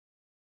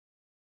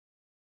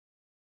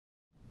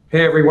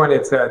Hey everyone,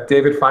 it's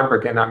David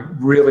Feinberg, and I'm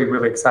really,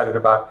 really excited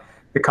about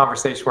the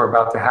conversation we're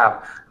about to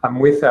have. I'm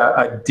with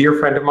a dear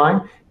friend of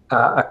mine,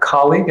 a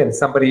colleague, and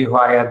somebody who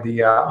I had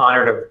the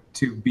honor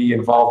to be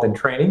involved in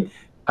training,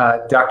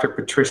 Dr.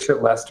 Patricia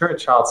Lester, a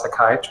child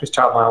psychiatrist,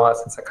 child and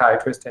adolescent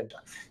psychiatrist. And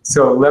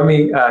so let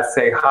me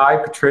say hi,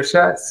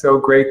 Patricia. It's so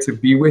great to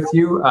be with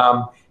you.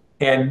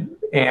 And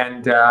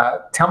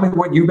tell me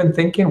what you've been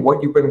thinking,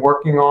 what you've been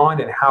working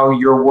on, and how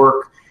your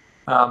work,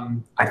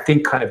 I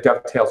think, kind of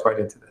dovetails right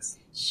into this.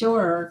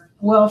 Sure.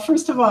 Well,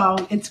 first of all,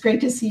 it's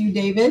great to see you,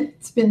 David.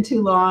 It's been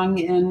too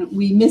long, and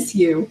we miss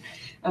you.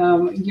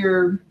 I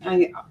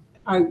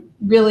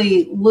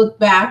really look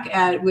back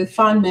with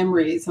fond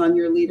memories on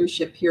your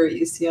leadership here at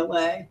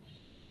UCLA.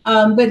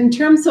 But in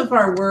terms of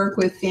our work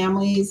with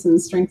families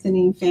and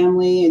strengthening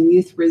family and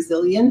youth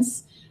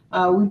resilience,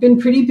 we've been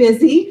pretty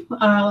busy.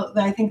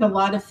 I think a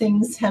lot of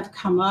things have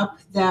come up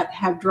that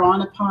have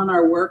drawn upon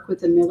our work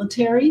with the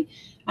military,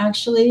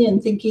 actually,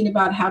 and thinking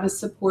about how to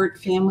support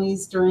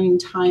families during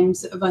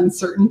times of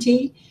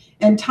uncertainty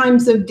and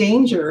times of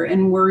danger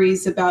and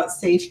worries about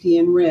safety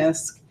and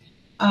risk.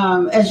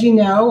 As you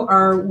know,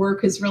 our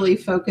work is really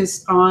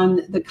focused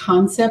on the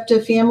concept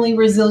of family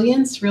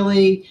resilience,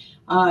 really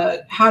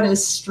how to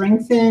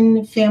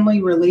strengthen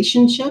family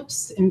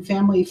relationships and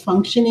family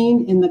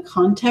functioning in the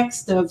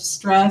context of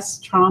stress,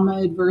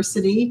 trauma,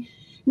 adversity,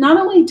 not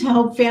only to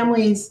help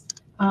families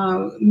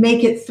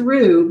make it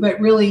through, but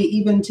really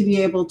even to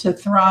be able to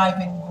thrive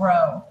and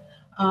grow.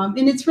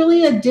 And it's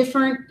really a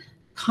different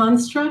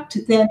construct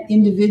than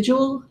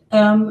individual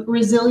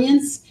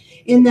resilience,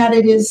 in that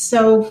it is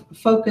so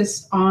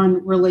focused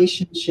on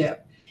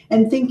relationship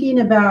and thinking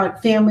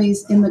about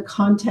families in the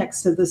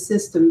context of the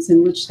systems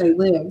in which they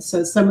live.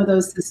 So some of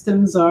those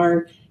systems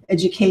are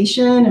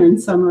education,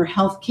 and some are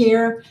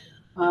healthcare.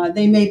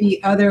 They may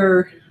be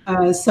other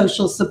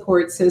social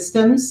support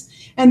systems,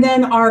 and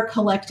then our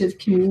collective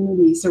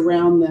communities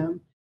around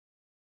them.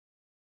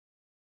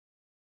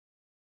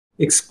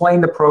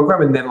 Explain the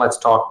program, and then let's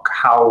talk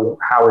how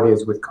it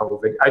is with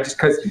COVID.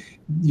 Because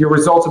your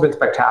results have been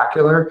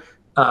spectacular,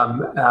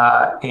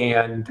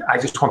 and I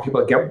just want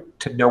people to get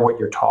to know what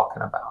you're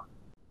talking about.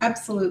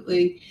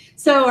 Absolutely.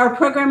 So our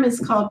program is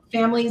called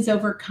Families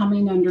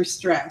Overcoming Under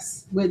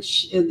Stress,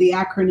 which the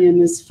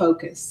acronym is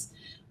FOCUS.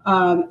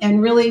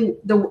 And really,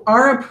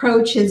 our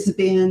approach has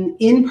been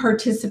in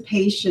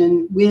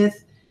participation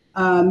with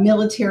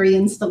military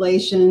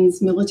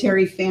installations,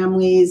 military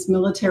families,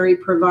 military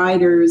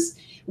providers.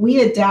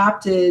 We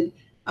adapted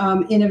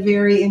in a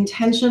very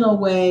intentional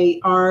way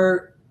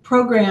our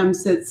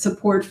programs that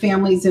support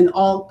families in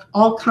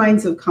all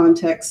kinds of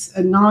contexts,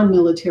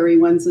 non-military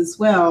ones as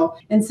well.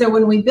 And so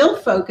when we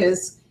built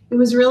FOCUS, it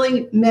was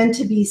really meant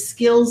to be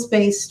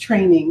skills-based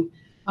training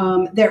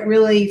that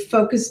really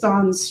focused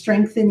on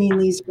strengthening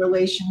these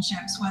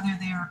relationships, whether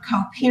they are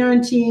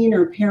co-parenting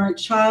or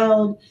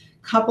parent-child,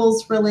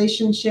 couples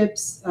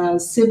relationships,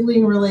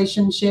 sibling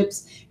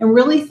relationships, and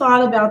really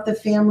thought about the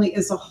family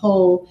as a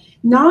whole,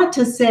 not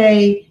to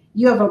say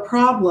you have a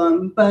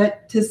problem,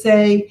 but to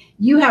say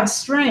you have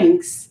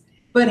strengths,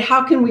 but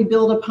how can we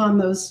build upon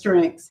those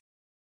strengths?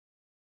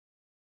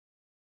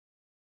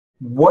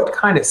 What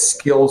kind of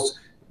skills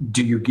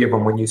do you give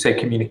them when you say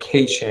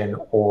communication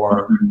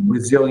or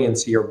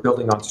resiliency or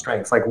building on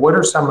strengths? Like, what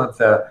are some of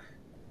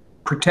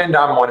pretend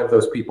I'm one of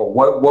those people.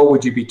 What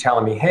would you be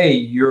telling me? Hey,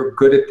 you're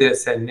good at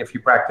this, and if you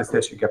practice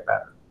this, you get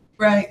better.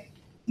 Right.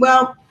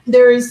 Well,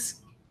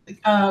 there's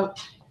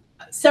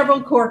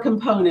several core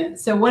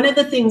components. So one of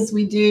the things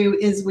we do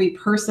is we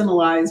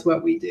personalize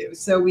what we do.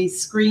 So we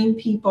screen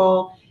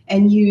people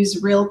and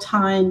use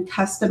real-time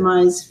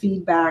customized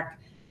feedback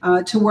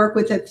to work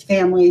with a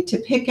family to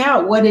pick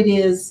out what it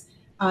is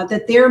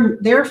that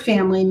their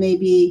family may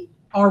be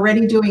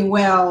already doing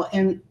well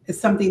and is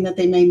something that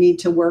they may need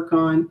to work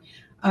on.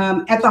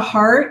 At the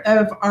heart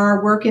of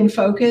our work in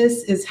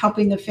FOCUS is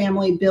helping the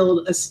family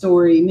build a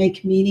story,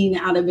 make meaning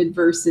out of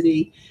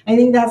adversity. I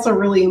think that's a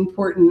really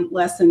important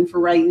lesson for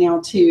right now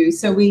too.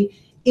 So we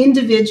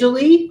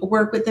individually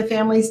work with the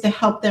families to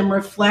help them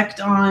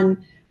reflect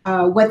on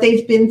what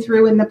they've been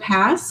through in the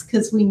past,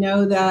 because we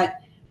know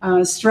that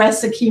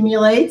stress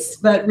accumulates,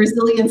 but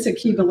resilience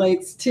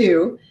accumulates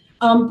too.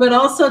 But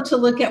also to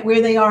look at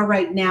where they are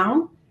right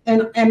now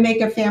and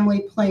make a family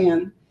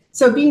plan.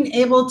 So being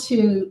able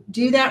to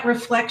do that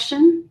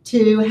reflection,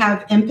 to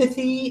have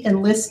empathy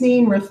and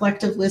listening,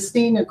 reflective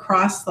listening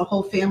across the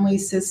whole family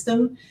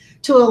system,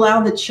 to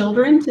allow the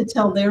children to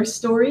tell their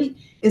story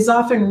is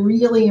often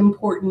really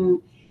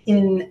important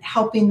in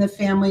helping the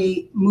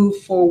family move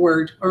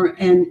forward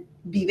and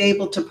be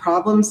able to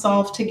problem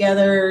solve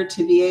together,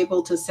 to be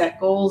able to set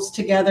goals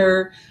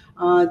together,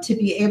 to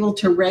be able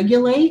to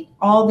regulate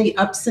all the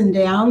ups and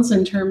downs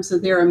in terms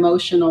of their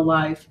emotional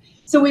life.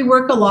 So we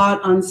work a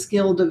lot on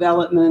skill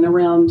development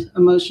around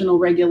emotional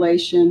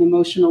regulation,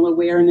 emotional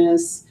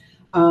awareness,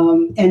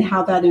 and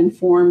how that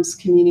informs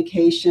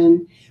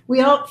communication.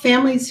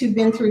 Families who've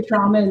been through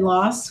trauma and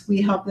loss,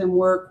 we help them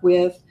work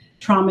with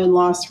trauma and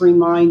loss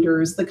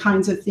reminders, the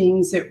kinds of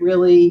things that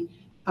really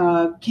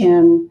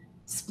can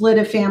split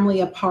a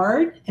family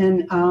apart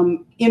and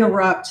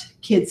interrupt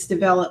kids'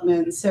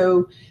 development.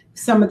 So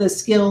some of the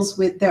skills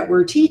that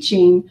we're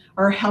teaching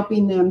are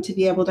helping them to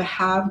be able to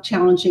have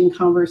challenging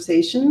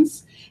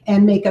conversations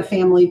and make a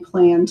family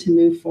plan to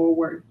move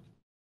forward.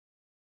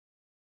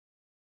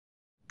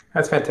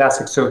 That's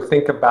fantastic. So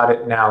think about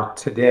it now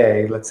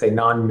today, let's say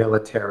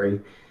non-military,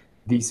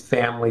 these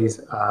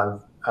families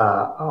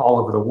all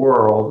over the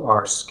world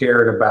are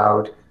scared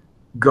about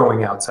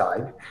going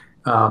outside.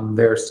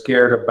 They're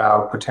scared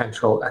about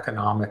potential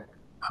economic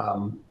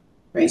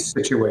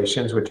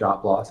situations with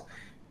job loss.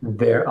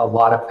 There are a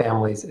lot of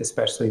families,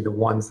 especially the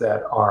ones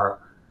that are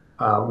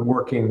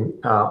working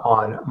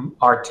on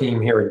our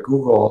team here at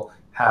Google,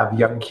 have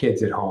young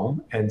kids at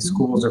home and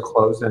schools are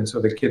closed. And so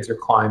the kids are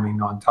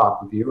climbing on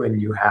top of you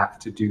and you have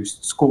to do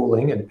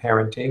schooling and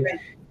parenting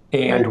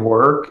and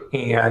work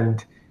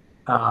and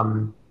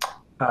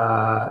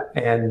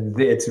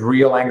it's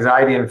real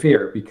anxiety and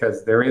fear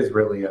because there is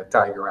really a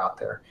tiger out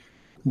there.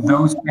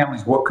 Those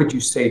families, what could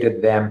you say to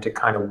them to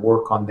kind of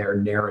work on their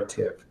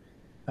narrative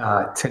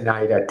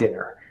tonight at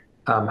dinner?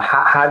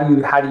 How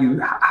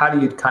do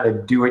you kind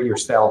of do it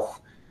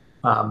yourself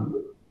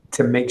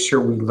to make sure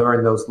we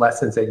learn those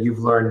lessons that you've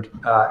learned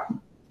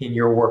in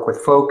your work with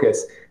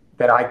Focus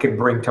that I could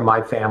bring to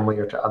my family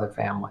or to other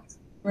families?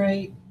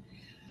 Right.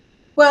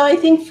 Well, I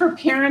think for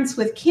parents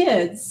with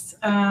kids,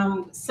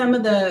 some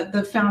of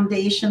the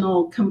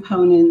foundational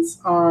components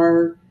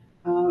are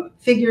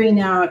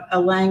figuring out a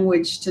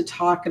language to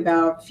talk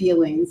about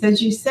feelings.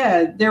 As you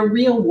said, they're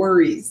real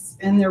worries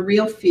and they're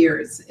real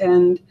fears.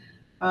 And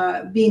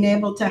being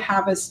able to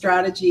have a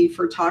strategy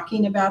for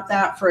talking about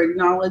that, for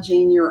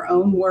acknowledging your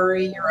own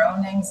worry, your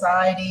own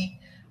anxiety,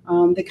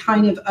 the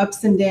kind of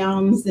ups and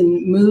downs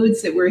and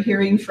moods that we're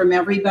hearing from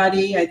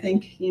everybody. I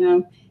think,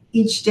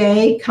 each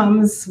day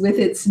comes with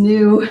its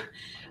new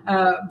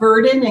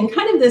burden and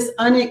kind of this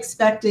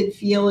unexpected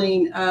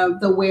feeling of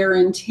the wear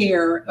and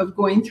tear of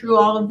going through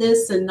all of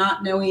this and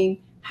not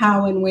knowing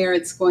how and where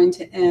it's going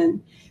to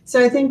end.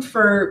 So I think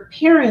for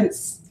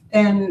parents,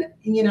 and,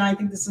 I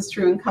think this is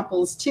true in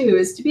couples too,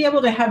 is to be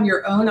able to have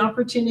your own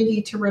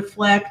opportunity to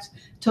reflect,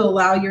 to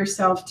allow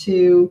yourself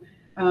to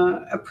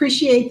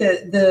appreciate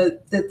that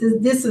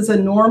this is a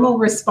normal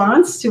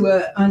response to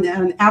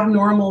an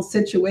abnormal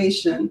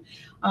situation,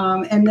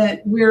 and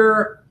that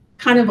we're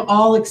kind of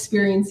all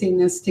experiencing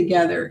this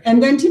together.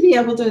 And then to be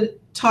able to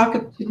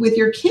talk with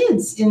your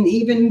kids and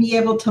even be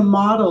able to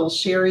model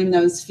sharing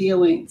those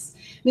feelings.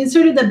 I mean,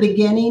 sort of the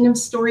beginning of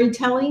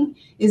storytelling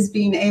is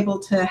being able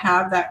to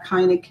have that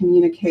kind of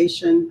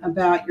communication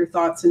about your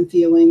thoughts and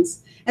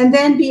feelings, and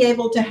then be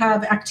able to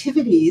have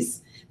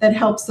activities that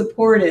help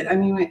support it. I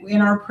mean,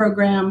 in our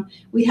program,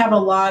 we have a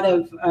lot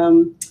of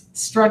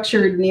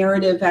structured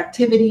narrative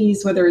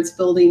activities, whether it's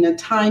building a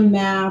time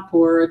map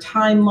or a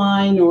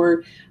timeline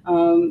or,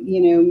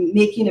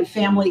 making a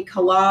family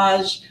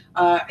collage.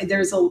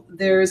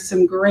 There's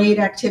some great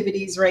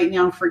activities right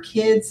now for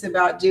kids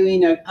about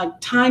doing a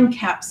time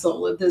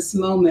capsule of this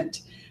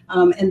moment,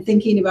 and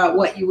thinking about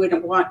what you would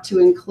want to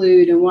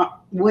include and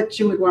what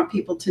you would want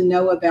people to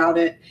know about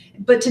it.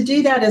 But to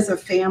do that as a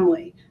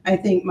family, I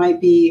think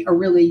might be a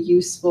really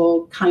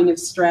useful kind of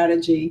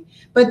strategy.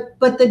 But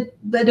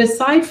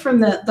aside from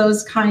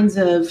those kinds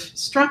of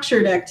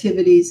structured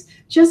activities,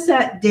 just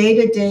that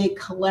day-to-day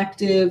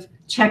collective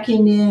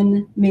checking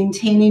in,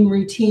 maintaining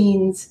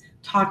routines,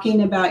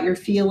 talking about your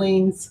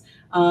feelings,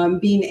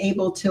 being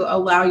able to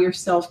allow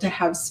yourself to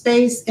have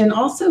space, and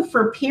also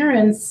for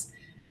parents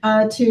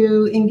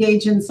to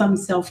engage in some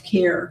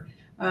self-care.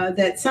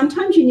 That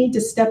sometimes you need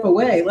to step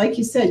away. Like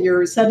you said,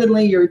 you're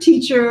a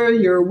teacher,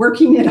 you're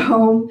working at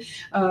home,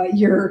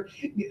 you're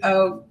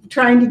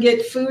trying to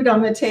get food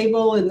on the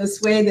table in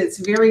this way that's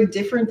very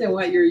different than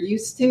what you're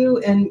used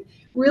to. And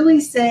really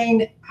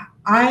saying,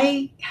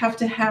 I have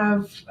to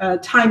have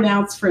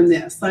timeouts from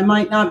this. I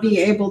might not be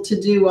able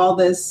to do all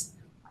this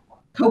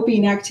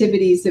coping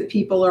activities that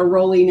people are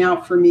rolling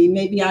out for me.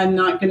 Maybe I'm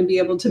not going to be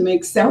able to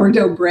make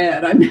sourdough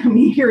bread. I'm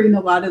hearing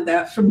a lot of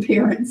that from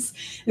parents.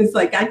 It's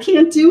like, I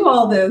can't do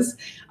all this.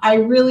 I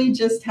really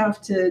just have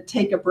to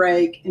take a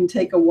break and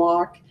take a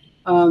walk,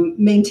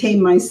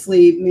 maintain my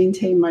sleep,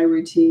 maintain my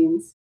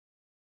routines.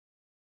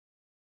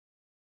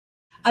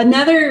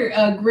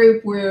 Another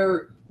group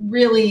we're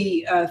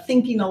really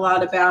thinking a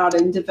lot about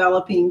and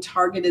developing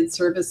targeted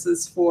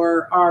services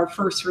for our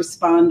first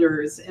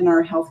responders and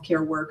our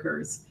healthcare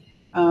workers.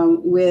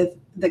 With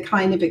the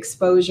kind of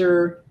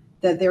exposure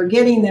that they're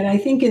getting, that I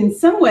think in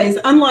some ways,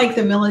 unlike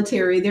the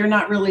military, they're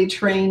not really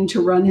trained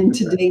to run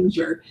into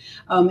danger.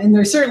 And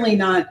they're certainly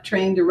not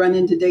trained to run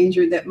into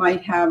danger that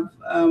might have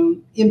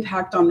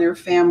impact on their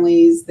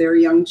families, their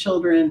young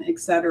children, et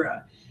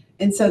cetera.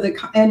 And so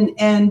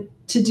and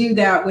to do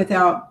that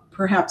without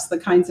perhaps the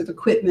kinds of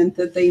equipment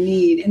that they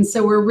need. And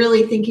so we're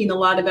really thinking a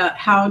lot about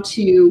how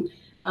to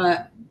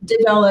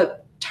develop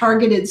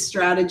targeted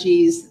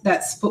strategies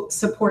that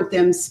support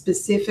them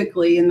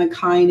specifically in the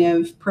kind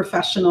of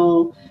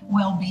professional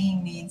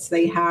well-being needs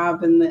they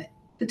have, and the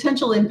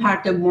potential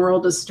impact of moral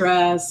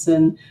distress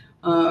and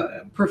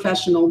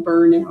professional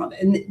burnout,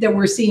 and that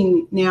we're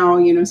seeing now,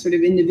 sort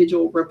of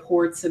individual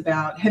reports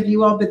about. Have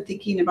you all been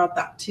thinking about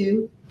that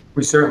too?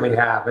 We certainly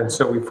have. And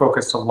so we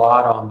focused a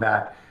lot on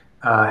that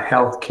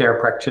healthcare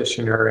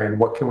practitioner and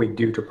what can we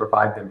do to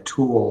provide them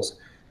tools.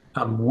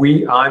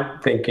 I'm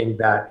thinking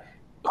that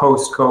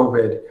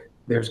post-COVID,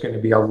 there's going to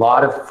be a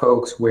lot of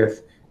folks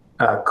with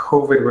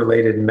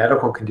COVID-related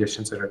medical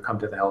conditions that have come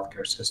to the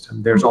healthcare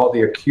system. There's all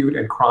the acute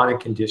and chronic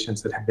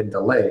conditions that have been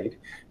delayed,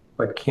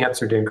 but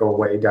cancer didn't go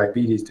away,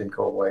 diabetes didn't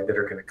go away, that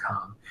are going to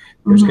come.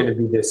 There's going to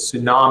be this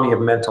tsunami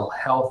of mental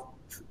health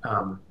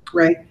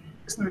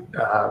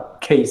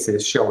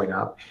cases showing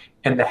up,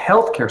 and the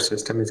healthcare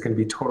system is going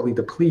to be totally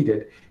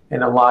depleted.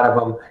 And a lot of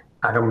them,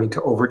 I don't mean to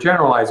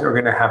overgeneralize, are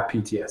going to have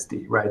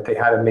PTSD, right? They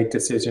had to make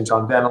decisions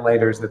on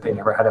ventilators that they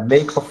never had to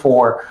make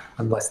before,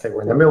 unless they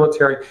were in the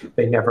military.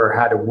 They never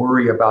had to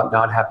worry about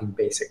not having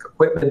basic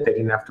equipment. They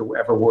didn't have to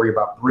ever worry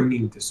about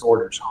bringing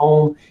disorders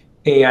home.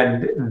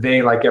 And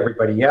they, like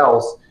everybody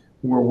else,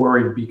 were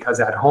worried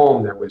because at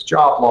home there was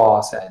job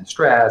loss and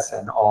stress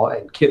and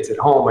kids at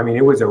home. I mean,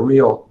 it was a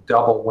real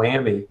double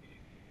whammy.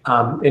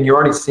 And you're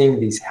already seeing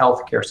these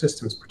healthcare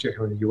systems,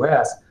 particularly in the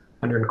US,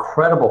 under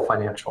incredible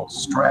financial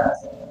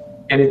stress.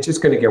 And it's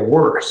just going to get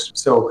worse.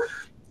 So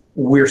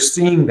we're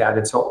seeing that.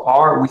 And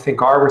so we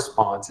think our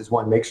response is,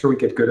 one, make sure we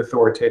get good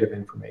authoritative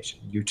information,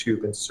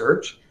 YouTube and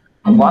search.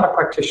 A lot of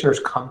practitioners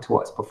come to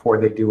us before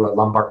they do a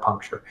lumbar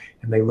puncture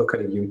and they look at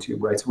a YouTube,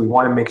 right? So we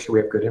want to make sure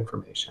we have good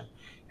information.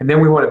 And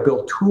then we want to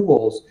build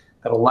tools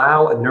that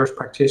allow a nurse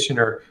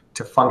practitioner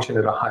to function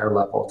at a higher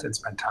level and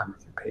spend time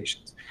with their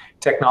patients.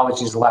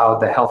 Technologies allow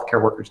the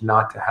healthcare workers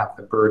not to have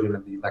the burden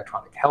of the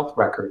electronic health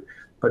record,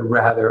 but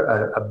rather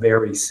a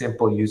very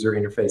simple user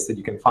interface that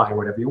you can find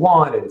whatever you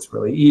want, and it's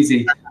really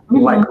easy,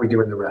 like we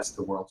do in the rest of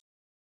the world.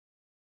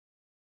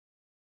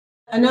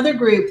 Another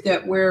group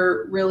that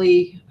we're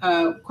really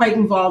quite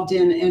involved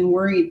in and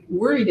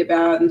worried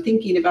about and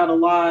thinking about a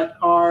lot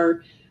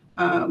are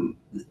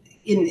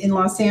in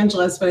Los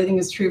Angeles, but I think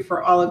it's true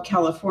for all of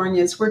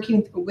California, is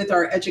working with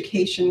our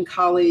education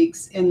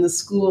colleagues in the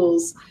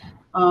schools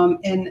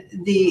and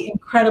the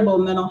incredible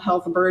mental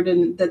health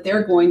burden that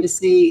they're going to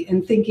see,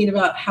 and thinking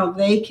about how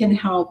they can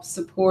help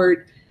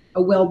support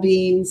a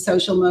well-being,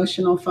 social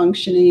emotional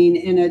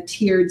functioning, and a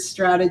tiered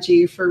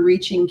strategy for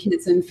reaching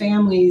kids and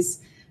families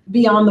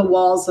beyond the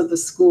walls of the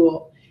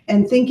school.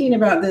 And thinking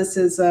about this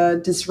as a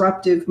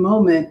disruptive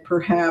moment,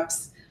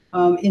 perhaps,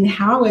 in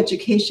how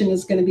education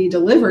is going to be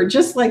delivered,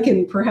 just like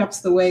in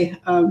perhaps the way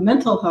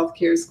mental health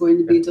care is going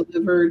to be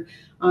delivered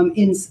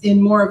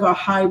in more of a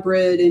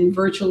hybrid and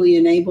virtually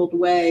enabled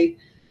way.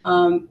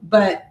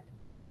 But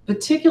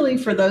particularly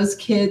for those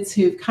kids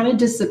who've kind of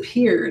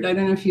disappeared. I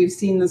don't know if you've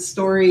seen the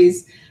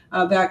stories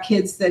about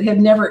kids that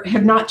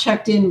have not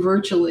checked in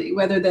virtually,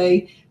 whether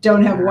they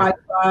don't have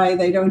Wi-Fi,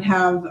 they don't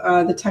have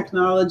the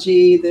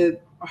technology, the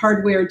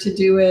hardware to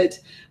do it,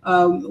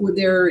 with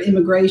their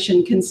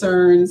immigration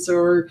concerns,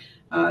 or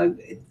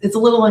it's a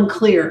little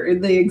unclear,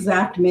 the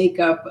exact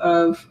makeup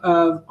of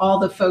all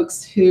the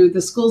folks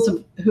the schools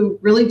who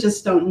really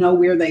just don't know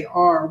where they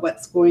are,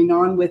 what's going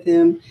on with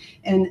them.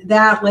 And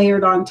that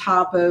layered on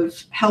top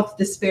of health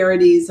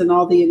disparities and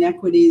all the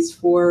inequities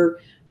for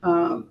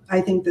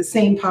I think the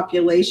same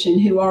population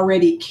who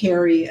already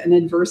carry an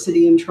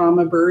adversity and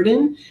trauma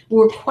burden.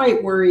 We're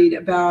quite worried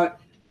about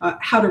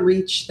how to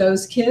reach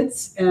those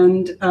kids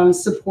and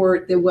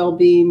support the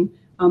well-being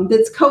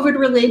that's COVID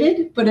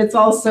related, but it's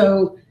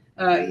also,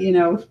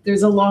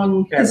 there's a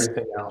long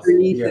history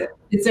underneath it.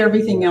 It's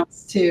everything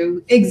else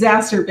too,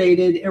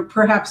 exacerbated or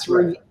perhaps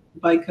revealed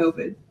by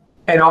COVID.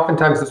 And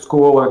oftentimes the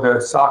school or the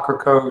soccer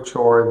coach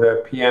or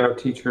the piano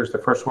teacher is the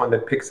first one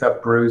that picks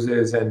up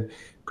bruises and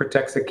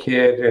protects a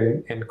kid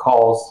and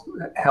calls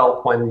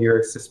help when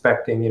you're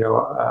suspecting,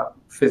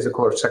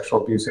 physical or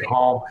sexual abuse at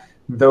home.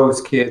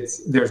 Those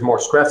kids, there's more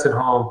stress at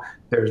home.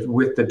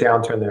 With the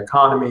downturn in the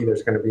economy,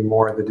 there's going to be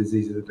more of the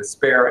diseases of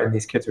despair, and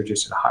these kids are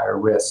just at higher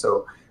risk.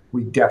 So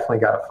we definitely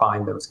got to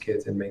find those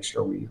kids and make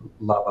sure we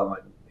love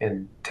them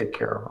and take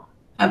care of them.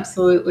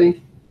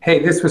 Absolutely.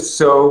 Hey, this was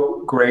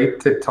so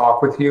great to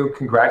talk with you.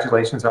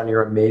 Congratulations on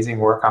your amazing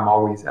work. I'm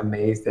always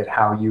amazed at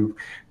how you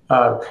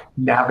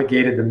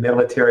navigated the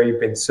military. You've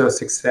been so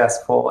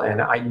successful,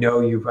 and I know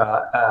you've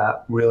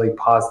really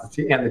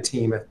positively, and the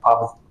team have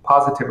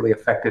positively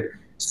affected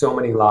so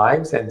many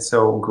lives, and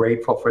so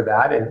grateful for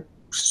that, and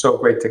so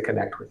great to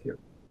connect with you.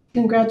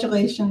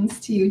 Congratulations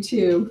to you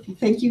too.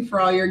 Thank you for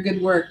all your good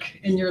work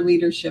and your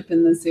leadership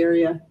in this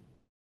area.